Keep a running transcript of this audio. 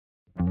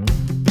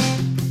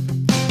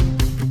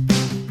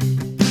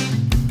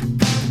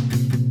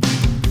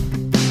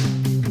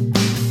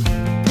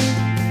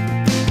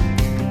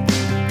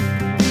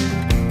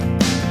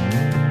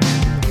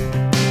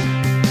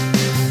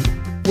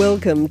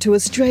Welcome to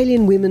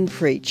Australian Women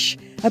Preach,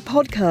 a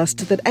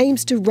podcast that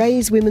aims to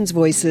raise women's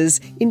voices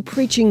in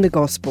preaching the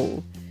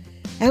gospel.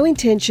 Our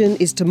intention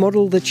is to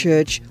model the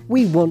church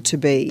we want to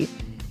be,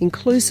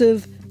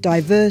 inclusive,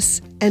 diverse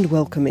and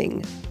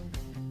welcoming.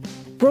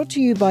 Brought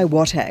to you by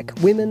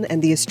WATAC, Women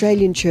and the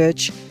Australian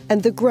Church,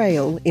 and the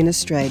Grail in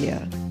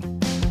Australia.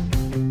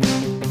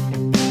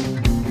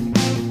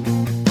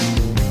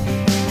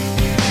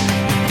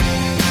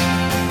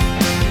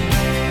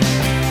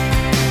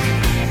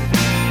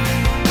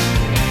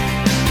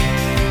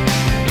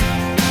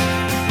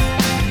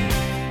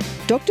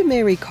 Dr.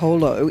 Mary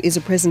Colo is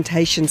a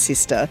presentation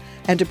sister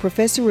and a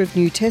professor of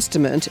New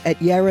Testament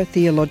at Yarra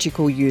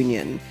Theological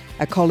Union,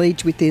 a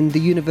college within the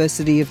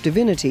University of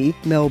Divinity,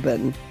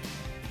 Melbourne.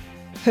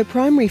 Her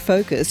primary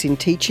focus in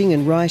teaching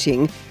and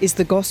writing is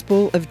the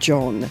Gospel of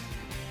John.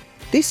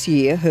 This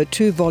year, her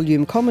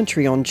 2-volume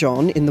commentary on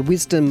John in the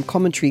Wisdom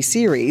Commentary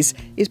series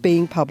is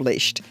being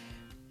published.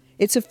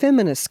 It's a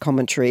feminist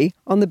commentary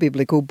on the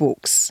biblical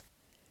books.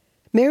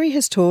 Mary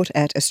has taught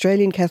at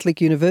Australian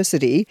Catholic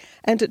University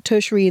and at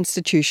tertiary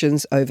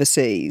institutions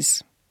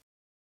overseas.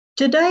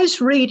 Today's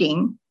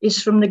reading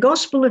is from the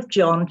Gospel of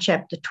John,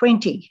 chapter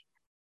 20,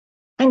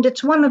 and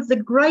it's one of the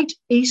great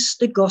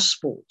Easter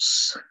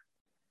Gospels.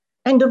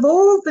 And of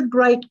all the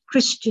great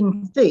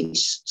Christian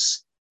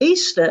feasts,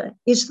 Easter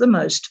is the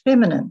most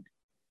feminine.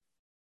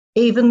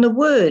 Even the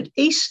word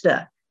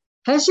Easter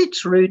has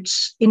its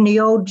roots in the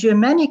old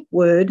Germanic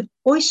word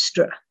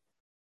oistra,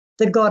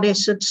 the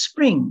goddess of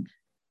spring,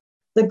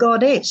 the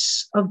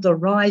goddess of the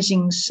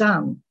rising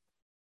sun.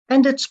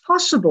 And it's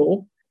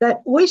possible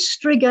that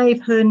oistra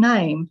gave her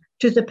name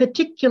to the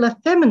particular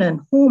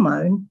feminine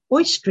hormone,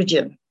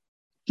 oestrogen.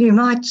 You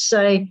might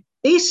say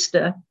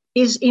Easter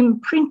is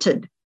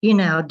imprinted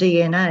in our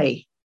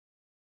DNA.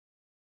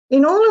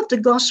 In all of the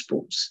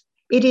Gospels,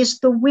 it is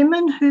the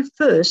women who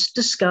first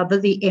discover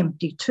the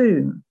empty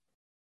tomb.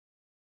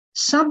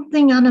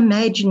 Something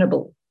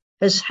unimaginable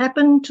has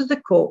happened to the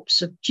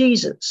corpse of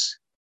Jesus.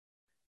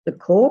 The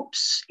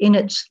corpse, in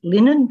its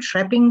linen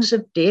trappings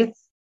of death,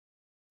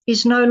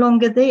 is no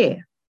longer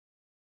there.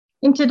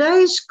 In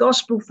today's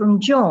Gospel from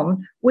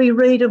John, we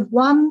read of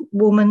one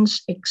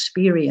woman's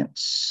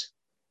experience.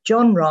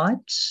 John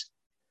writes,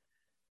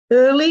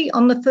 "Early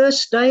on the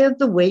first day of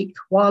the week,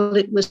 while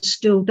it was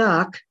still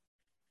dark,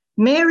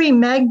 Mary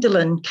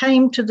Magdalene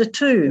came to the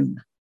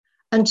tomb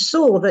and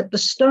saw that the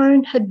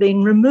stone had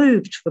been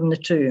removed from the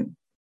tomb."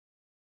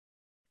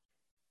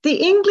 The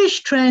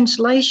English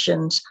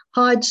translations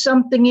hide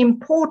something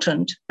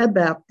important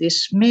about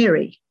this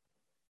Mary.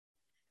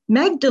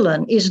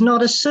 Magdalene is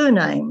not a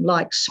surname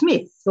like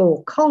Smith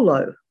or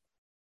Colo.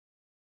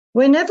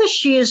 Whenever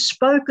she is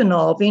spoken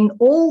of in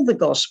all the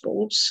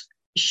Gospels,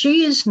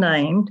 she is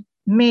named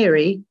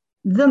Mary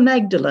the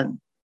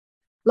Magdalene,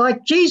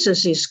 like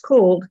Jesus is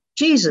called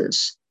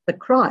Jesus the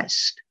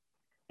Christ,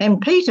 and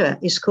Peter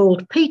is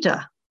called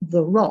Peter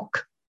the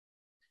Rock.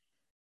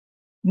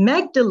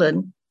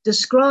 Magdalene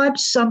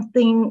describes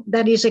something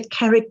that is a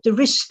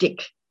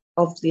characteristic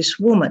of this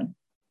woman.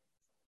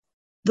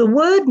 The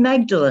word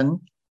Magdalene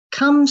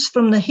comes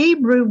from the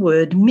Hebrew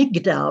word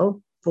migdal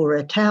for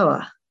a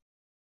tower.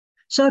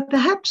 So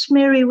perhaps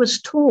Mary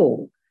was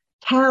tall,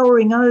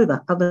 towering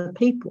over other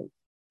people.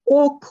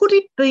 Or could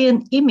it be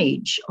an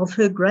image of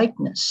her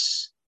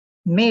greatness?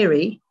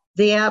 Mary,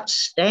 the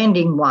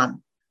outstanding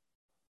one.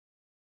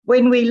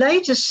 When we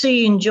later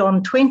see in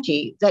John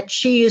 20 that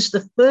she is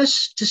the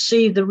first to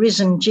see the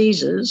risen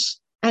Jesus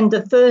and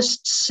the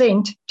first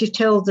sent to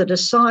tell the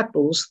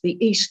disciples the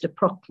Easter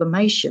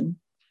proclamation,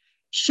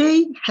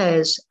 she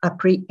has a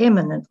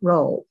preeminent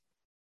role.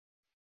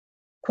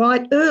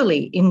 Quite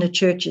early in the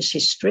church's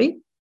history,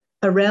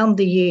 around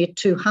the year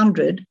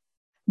 200,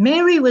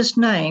 Mary was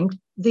named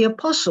the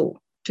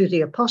Apostle to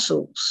the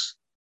Apostles.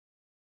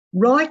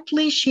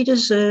 Rightly, she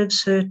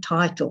deserves her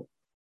title,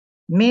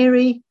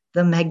 Mary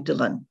the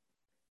Magdalene,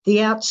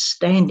 the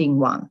outstanding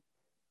one.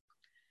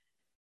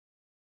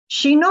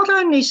 She not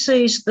only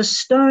sees the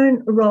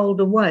stone rolled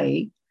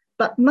away,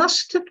 but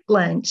must have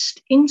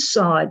glanced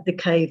inside the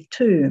cave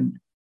tomb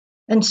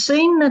and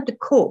seen that the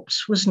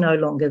corpse was no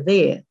longer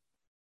there.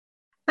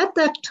 At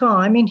that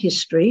time in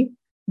history,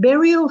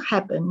 burial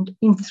happened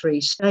in 3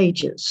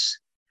 stages.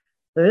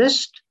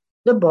 First,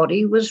 the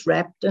body was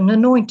wrapped and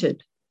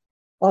anointed.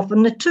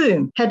 Often the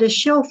tomb had a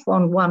shelf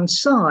on one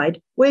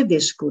side where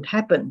this could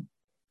happen.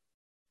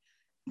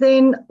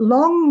 Then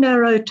long,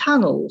 narrow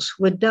tunnels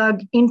were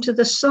dug into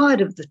the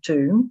side of the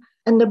tomb,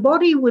 and the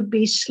body would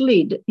be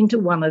slid into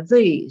one of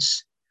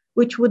these,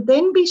 which would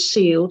then be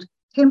sealed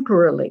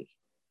temporarily.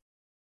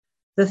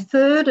 The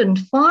third and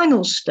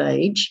final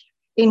stage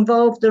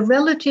involved the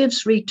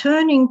relatives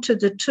returning to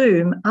the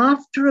tomb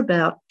after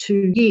about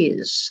 2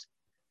 years,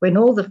 when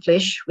all the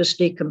flesh was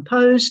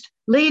decomposed,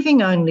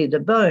 leaving only the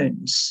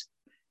bones.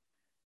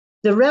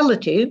 The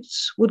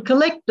relatives would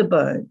collect the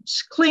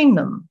bones, clean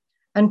them,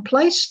 and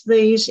place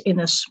these in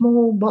a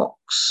small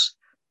box,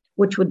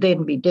 which would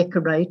then be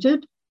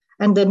decorated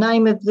and the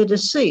name of the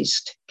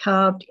deceased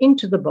carved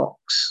into the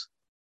box.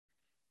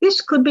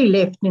 This could be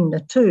left in the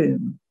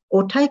tomb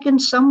or taken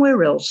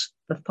somewhere else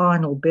for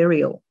final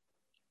burial.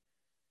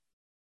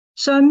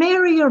 So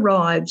Mary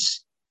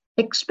arrives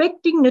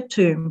expecting the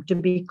tomb to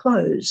be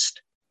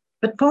closed,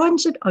 but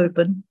finds it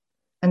open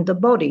and the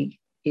body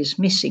is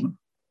missing.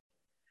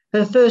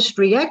 Her first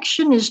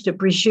reaction is to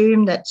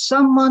presume that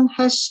someone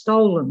has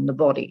stolen the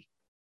body.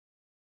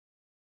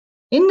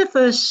 In the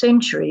first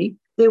century,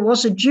 there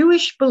was a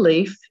Jewish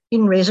belief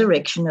in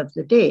resurrection of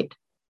the dead,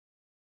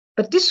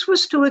 but this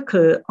was to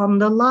occur on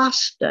the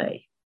last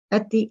day,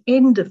 at the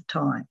end of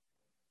time.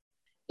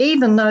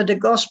 Even though the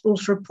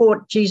Gospels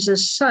report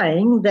Jesus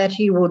saying that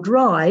he would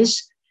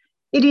rise,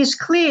 it is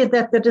clear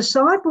that the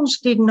disciples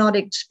did not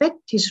expect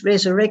his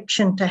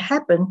resurrection to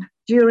happen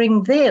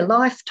during their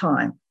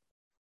lifetime.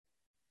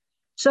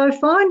 So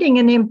finding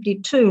an empty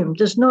tomb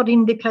does not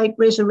indicate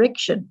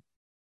resurrection,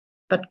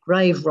 but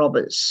grave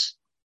robbers.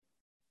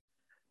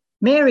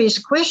 Mary's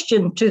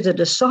question to the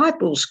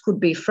disciples could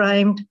be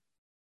framed,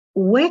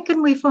 where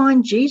can we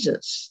find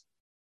Jesus?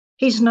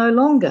 He's no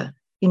longer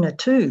in a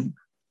tomb.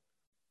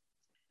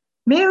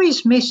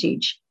 Mary's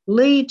message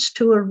leads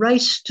to a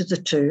race to the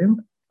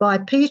tomb by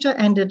Peter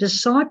and a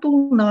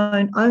disciple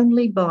known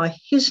only by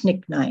his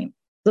nickname,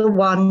 the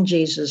one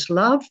Jesus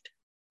loved,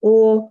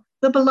 or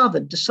the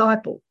beloved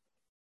disciple.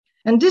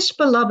 And this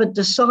beloved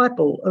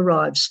disciple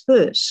arrives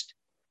first,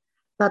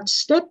 but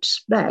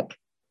steps back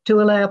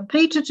to allow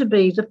Peter to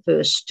be the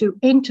first to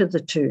enter the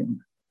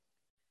tomb.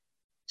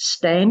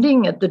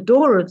 Standing at the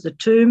door of the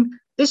tomb,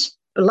 this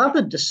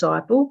beloved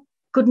disciple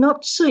could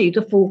not see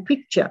the full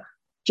picture,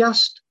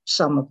 just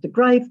some of the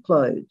grave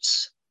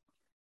clothes.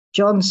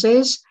 John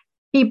says,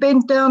 he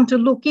bent down to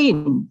look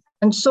in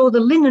and saw the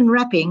linen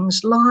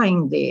wrappings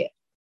lying there,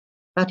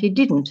 but he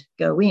didn't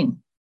go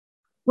in.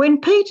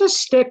 When Peter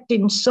stepped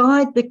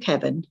inside the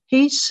cavern,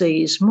 he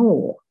sees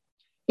more.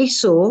 He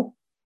saw,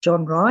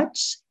 John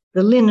writes,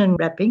 the linen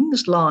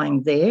wrappings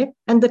lying there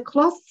and the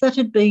cloth that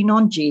had been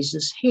on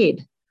Jesus'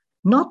 head,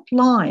 not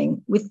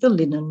lying with the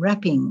linen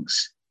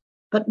wrappings,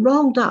 but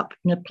rolled up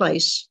in a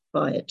place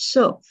by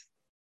itself.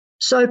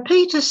 So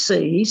Peter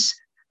sees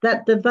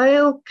that the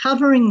veil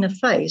covering the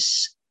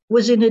face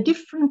was in a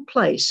different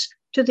place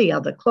to the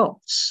other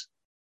cloths.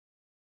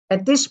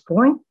 At this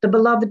point, the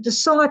beloved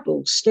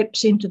disciple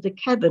steps into the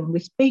cavern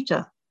with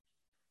Peter,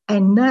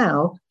 and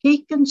now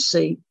he can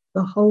see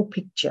the whole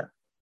picture.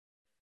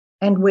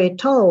 And we're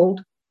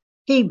told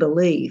he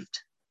believed.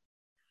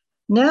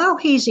 Now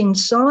he's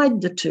inside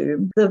the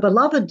tomb, the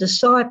beloved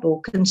disciple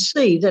can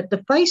see that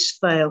the face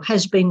veil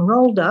has been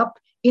rolled up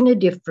in a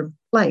different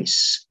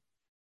place.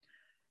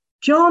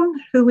 John,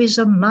 who is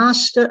a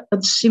master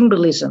of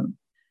symbolism,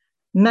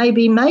 may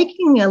be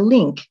making a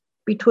link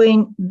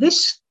between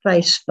this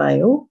face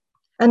veil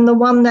and the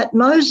one that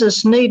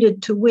Moses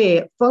needed to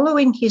wear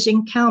following his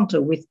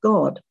encounter with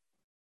God.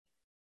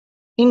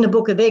 In the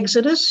book of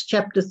Exodus,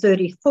 chapter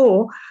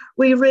 34,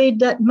 we read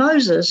that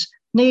Moses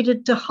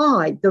needed to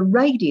hide the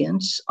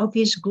radiance of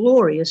his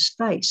glorious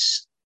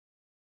face.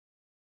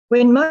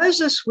 When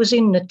Moses was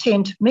in the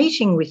tent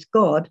meeting with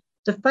God,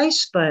 the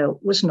face veil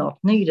was not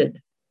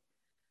needed.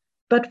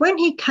 But when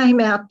he came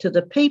out to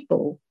the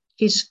people,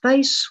 his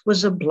face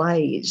was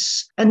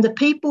ablaze, and the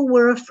people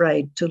were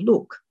afraid to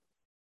look.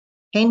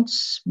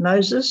 Hence,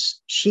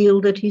 Moses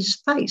shielded his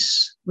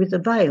face with a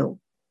veil.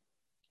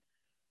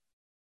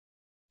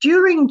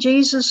 During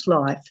Jesus'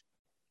 life,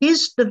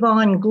 his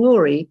divine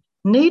glory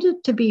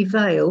needed to be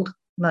veiled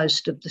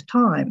most of the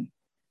time.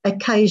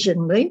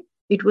 Occasionally,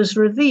 it was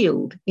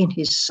revealed in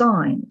his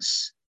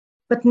signs.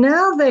 But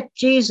now that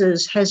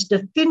Jesus has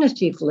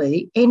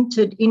definitively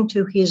entered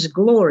into his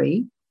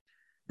glory,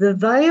 the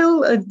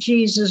veil of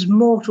Jesus'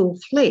 mortal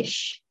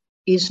flesh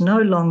is no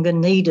longer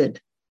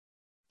needed.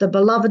 The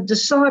beloved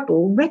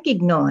disciple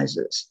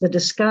recognizes the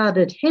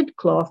discarded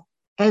headcloth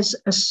as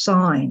a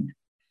sign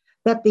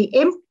that the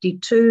empty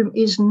tomb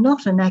is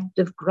not an act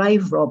of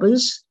grave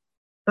robbers,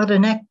 but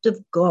an act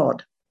of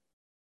God.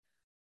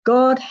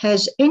 God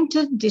has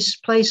entered this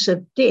place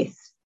of death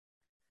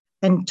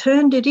and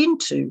turned it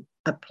into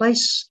a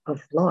place of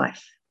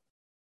life.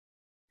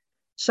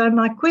 So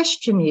my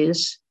question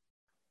is,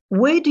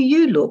 where do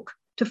you look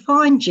to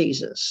find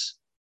Jesus?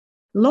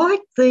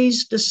 Like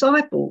these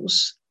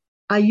disciples,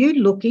 are you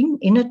looking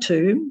in a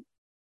tomb?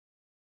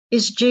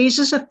 Is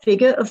Jesus a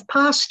figure of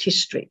past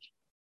history,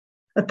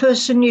 a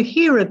person you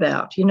hear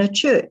about in a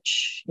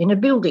church, in a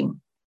building?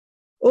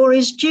 Or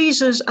is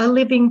Jesus a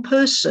living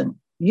person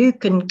you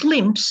can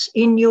glimpse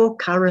in your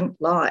current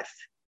life?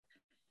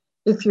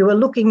 If you are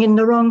looking in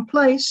the wrong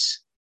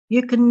place,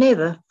 you can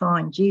never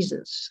find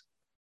Jesus.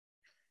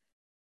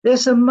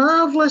 There's a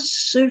marvellous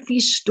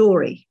Sufi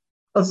story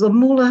of the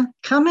mullah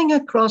coming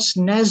across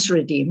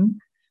Nasruddin,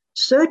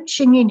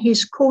 searching in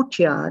his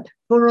courtyard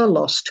for a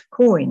lost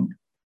coin.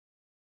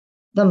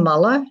 The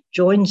mullah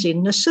joins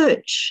in the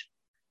search.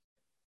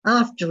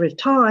 After a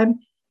time,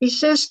 he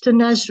says to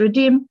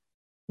Nasruddin,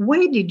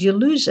 "Where did you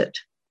lose it?"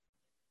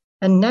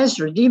 And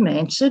Nasruddin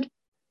answered,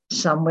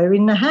 "Somewhere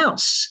in the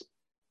house."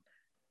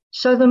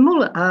 So the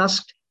mullah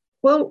asked,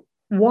 "Well,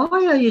 why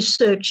are you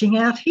searching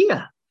out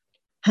here?"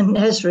 And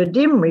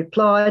Nasruddin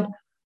replied,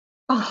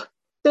 oh,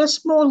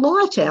 there's more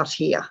light out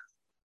here.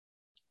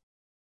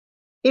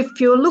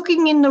 If you're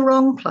looking in the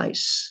wrong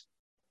place,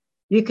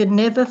 you can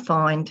never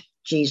find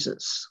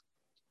Jesus.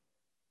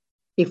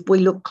 If we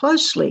look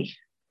closely,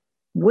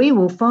 we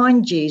will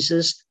find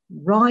Jesus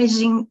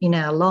rising in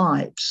our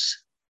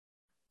lives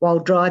while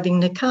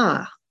driving the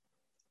car,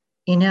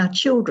 in our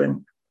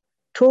children,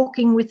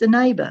 talking with the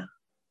neighbour,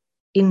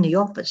 in the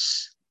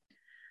office.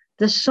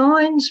 The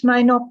signs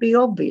may not be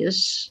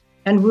obvious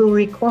and will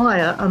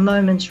require a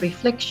moment's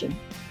reflection,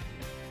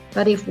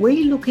 but if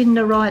we look in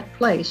the right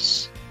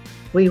place,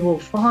 we will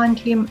find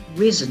him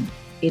risen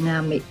in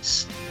our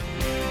midst.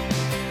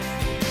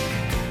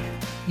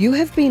 You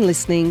have been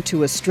listening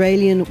to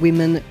Australian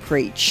Women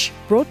Preach,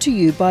 brought to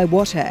you by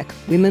WATAC,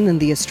 Women in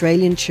the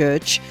Australian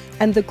Church,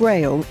 and the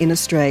Grail in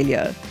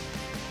Australia.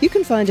 You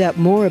can find out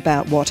more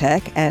about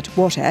WATAC at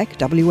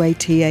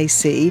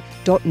watac.net.au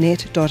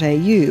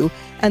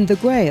and the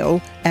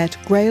Grail at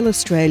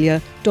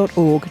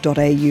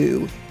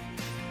grailaustralia.org.au.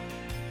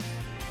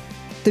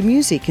 The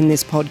music in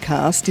this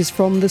podcast is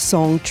from the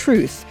song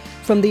Truth,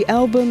 from the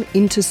album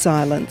Into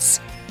Silence,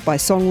 by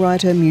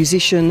songwriter,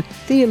 musician,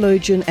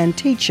 theologian and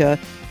teacher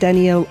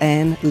Danielle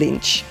Ann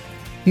Lynch.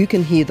 You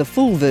can hear the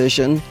full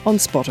version on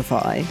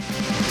Spotify.